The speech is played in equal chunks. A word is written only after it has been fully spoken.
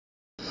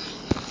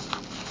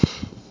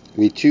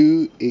With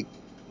you a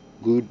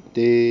good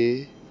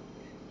day,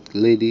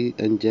 ladies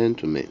and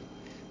gentlemen.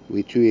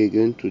 With you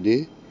again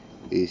today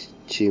is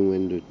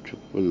Chinwendo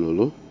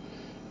Chupunolo,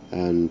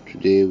 and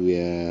today we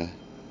are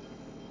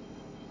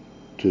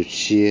to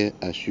share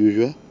as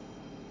usual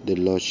the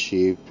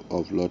Lordship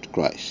of Lord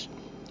Christ.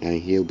 I'm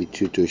here with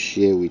you to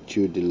share with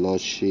you the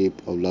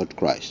Lordship of Lord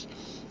Christ.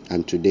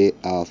 And today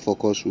our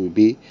focus will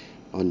be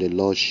on the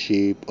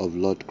Lordship of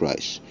Lord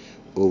Christ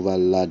over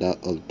ladder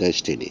of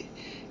destiny.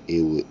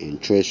 It will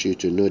interest you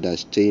to know that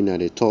staying at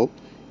the top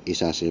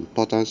is as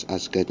important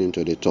as getting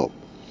to the top.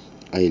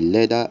 A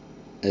ladder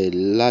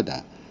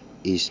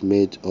is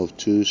made of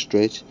two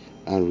straight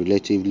and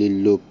relatively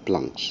low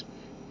planks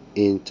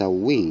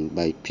intertwined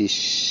by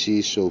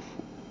pieces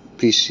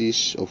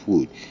of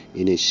wood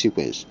in a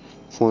sequence,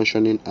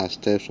 functioning as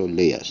steps or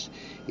layers.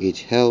 It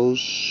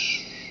helps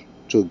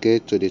to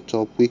get to the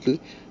top quickly,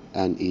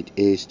 and it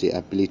aids the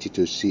ability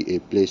to see a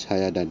place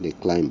higher than the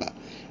climber.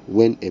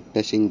 When a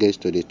person gets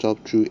to the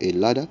top through a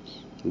ladder,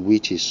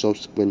 which is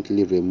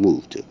subsequently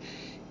removed,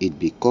 it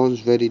becomes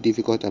very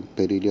difficult and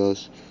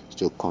perilous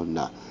to come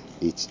down.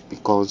 It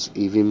becomes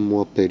even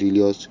more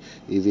perilous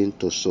even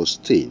to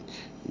sustain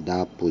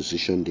that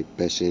position the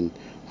person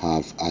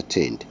have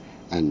attained.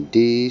 And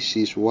this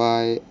is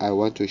why I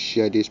want to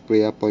share these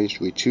prayer points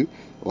with you.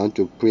 I want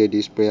to pray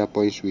these prayer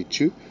points with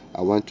you.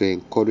 I want to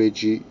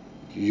encourage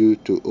you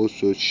to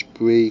also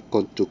pray,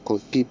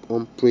 to keep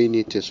on praying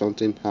it till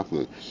something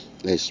happens,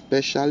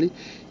 especially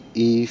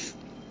if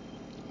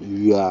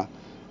you are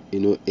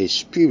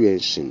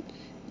experiencing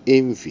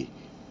envy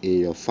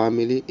in your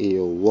family, in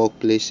your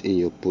workplace, in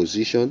your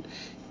position.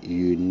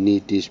 You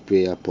need this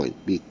prayer point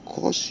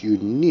because you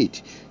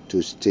need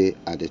to stay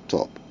at the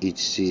top. It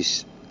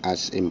is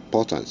as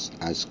important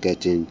as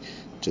getting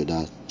to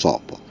that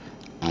top.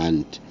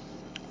 And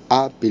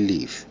I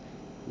believe,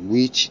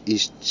 which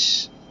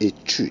is a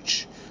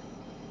truth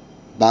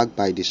backed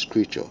by the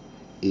scripture,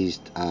 is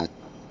that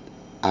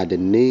at the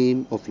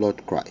name of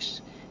Lord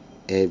Christ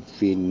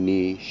every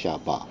knee shall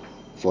bow.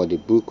 For the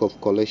book of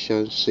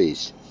Colossians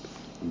says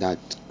that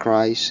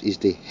Christ is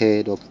the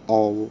head of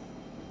all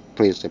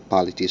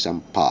principalities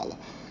and power.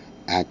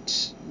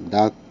 At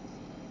that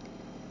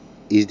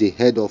is the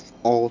head of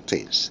all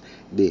things,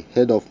 the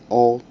head of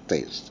all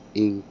things,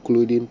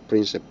 including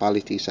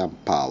principalities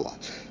and power.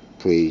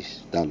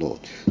 Praise the Lord.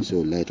 So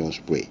let us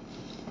pray.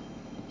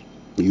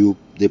 You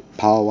the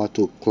power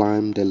to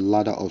climb the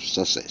ladder of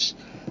success.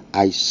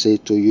 I say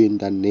to you in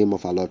the name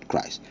of our Lord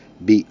Christ,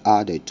 be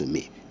added to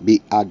me,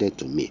 be added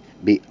to me,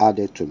 be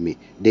added to me,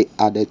 be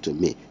added to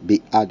me,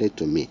 be added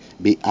to me,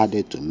 be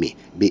added to me,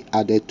 be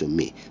added to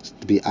me,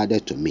 be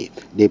added to me.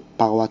 The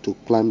power to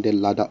climb the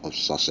ladder of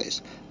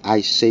success. I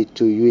say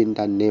to you in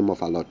the name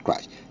of our Lord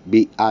Christ,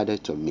 be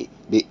added to me,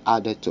 be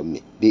added to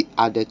me, be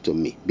added to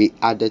me, be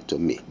added to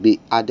me,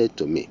 be added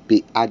to me,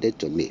 be added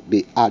to me,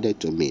 be added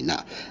to me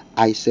now.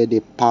 I say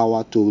the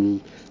power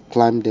to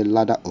climb the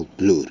ladder of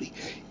glory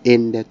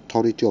in the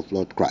authority of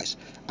Lord Christ.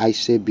 I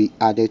say be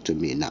added to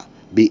me now.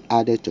 Be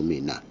added to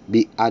me now.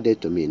 Be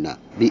added to me now.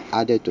 Be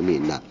added to me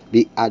now.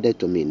 Be added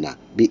to me now.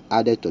 Be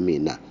added to me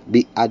now.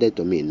 Be added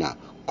to me now.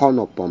 Come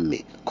upon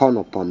me. Come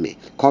upon me.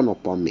 Come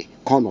upon me.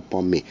 Come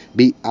upon me.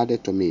 Be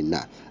added to me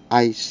now.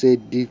 I say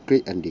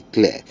decree and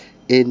declare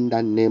in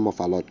the name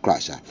of our Lord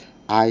Christ.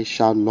 I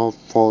shall not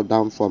fall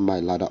down from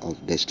my ladder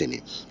of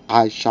destiny.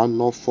 I shall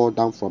not fall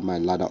down from my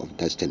ladder of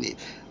destiny.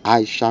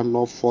 I shall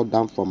not fall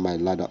down from my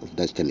ladder of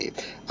destiny.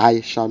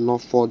 I shall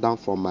not fall down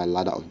from my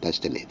ladder of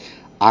destiny.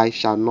 I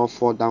shall not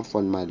fall down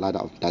from my ladder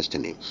of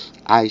destiny.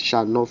 I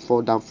shall not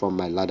fall down from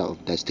my ladder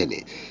of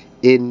destiny.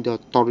 In the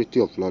authority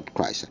of Lord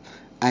Christ,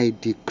 I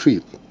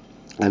decree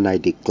and I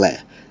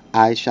declare,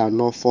 I shall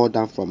not fall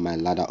down from my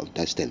ladder of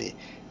destiny.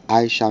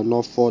 I shall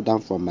not fall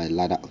down from my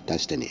ladder of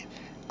destiny.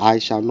 I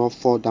shall not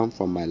fall down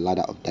from my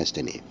ladder of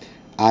destiny.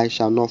 I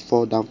shall not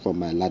fall down from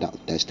my ladder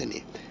of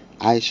destiny.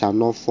 I shall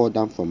not fall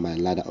down from my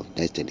ladder of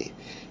destiny.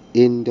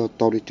 In the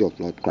authority of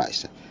Lord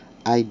Christ,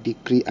 I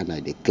decree and I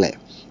declare,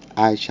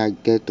 I shall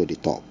get to the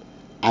top.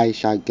 I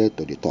shall get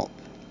to the top.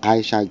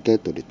 I shall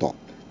get to the top.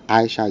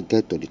 I shall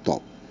get to the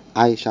top.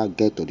 I shall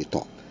get to the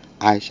top.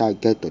 I shall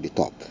get to the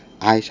top.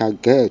 I shall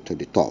get to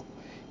the top.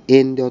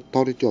 In the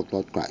authority of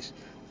Lord Christ,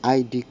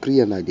 I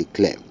decree and I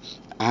declare,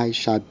 I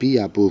shall be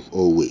above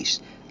always.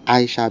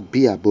 I shall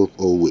be above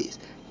always.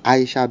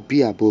 I shall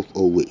be above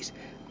always.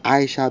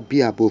 I shall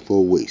be above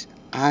always.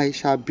 I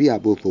shall be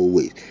above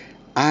always.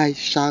 I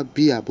shall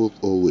be above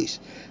always.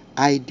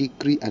 I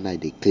decree and I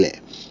declare,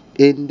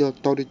 in the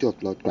authority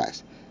of Lord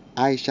Christ,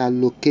 I shall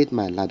locate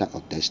my ladder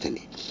of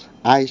destiny.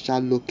 I shall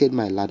locate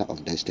my ladder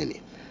of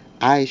destiny.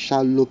 I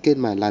shall locate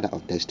my ladder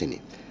of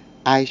destiny.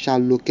 I shall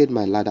locate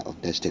my ladder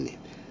of destiny.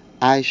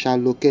 I shall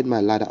locate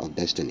my ladder of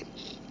destiny.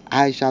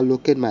 I shall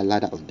locate my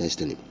ladder of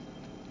destiny.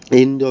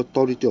 In the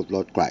authority of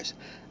Lord Christ,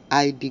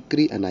 I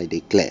decree and I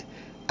declare,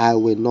 I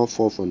will not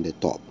fall from the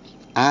top.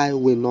 I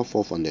will not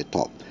fall from the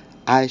top.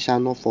 I shall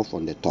not fall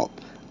from the top.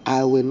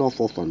 I will not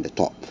fall from the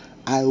top.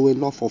 I will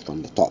not fall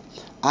from the top.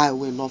 I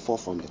will not fall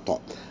from the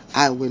top.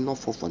 I will not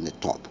fall from the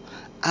top.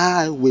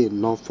 I will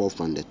not fall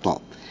from the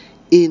top.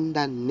 In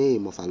the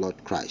name of our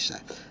Lord Christ,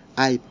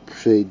 I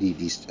pray thee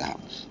this hour.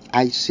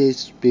 I say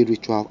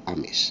spiritual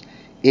armies,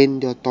 in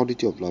the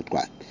authority of Lord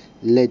Christ,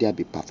 let there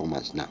be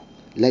performance now.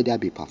 Let there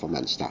be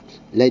performance now.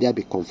 Let there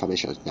be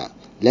confirmations now.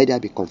 Let there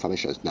be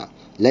confirmations now.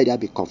 Let there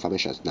be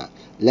confirmations now.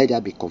 Let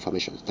there be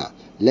confirmations now.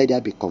 Let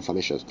there be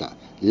confirmations now.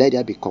 Let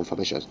there be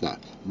confirmations now.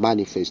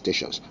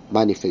 Manifestations,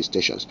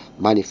 manifestations,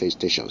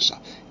 manifestations.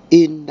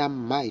 In the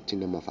mighty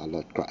name of our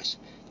Lord Christ.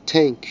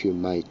 Thank you,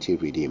 mighty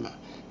Redeemer.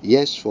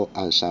 Yes, for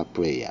answer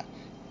prayer.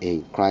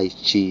 In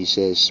Christ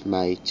Jesus'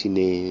 mighty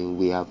name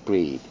we have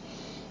prayed.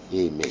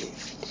 Amen.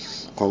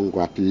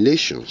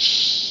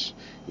 Congratulations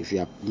if you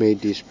have made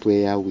this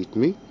prayer with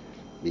me,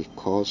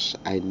 because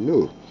I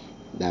know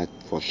that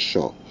for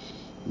sure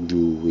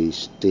you will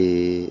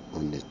stay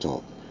on the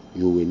top.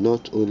 You will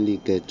not only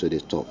get to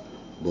the top,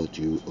 but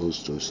you will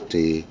also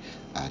stay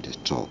at the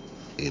top.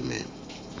 Amen.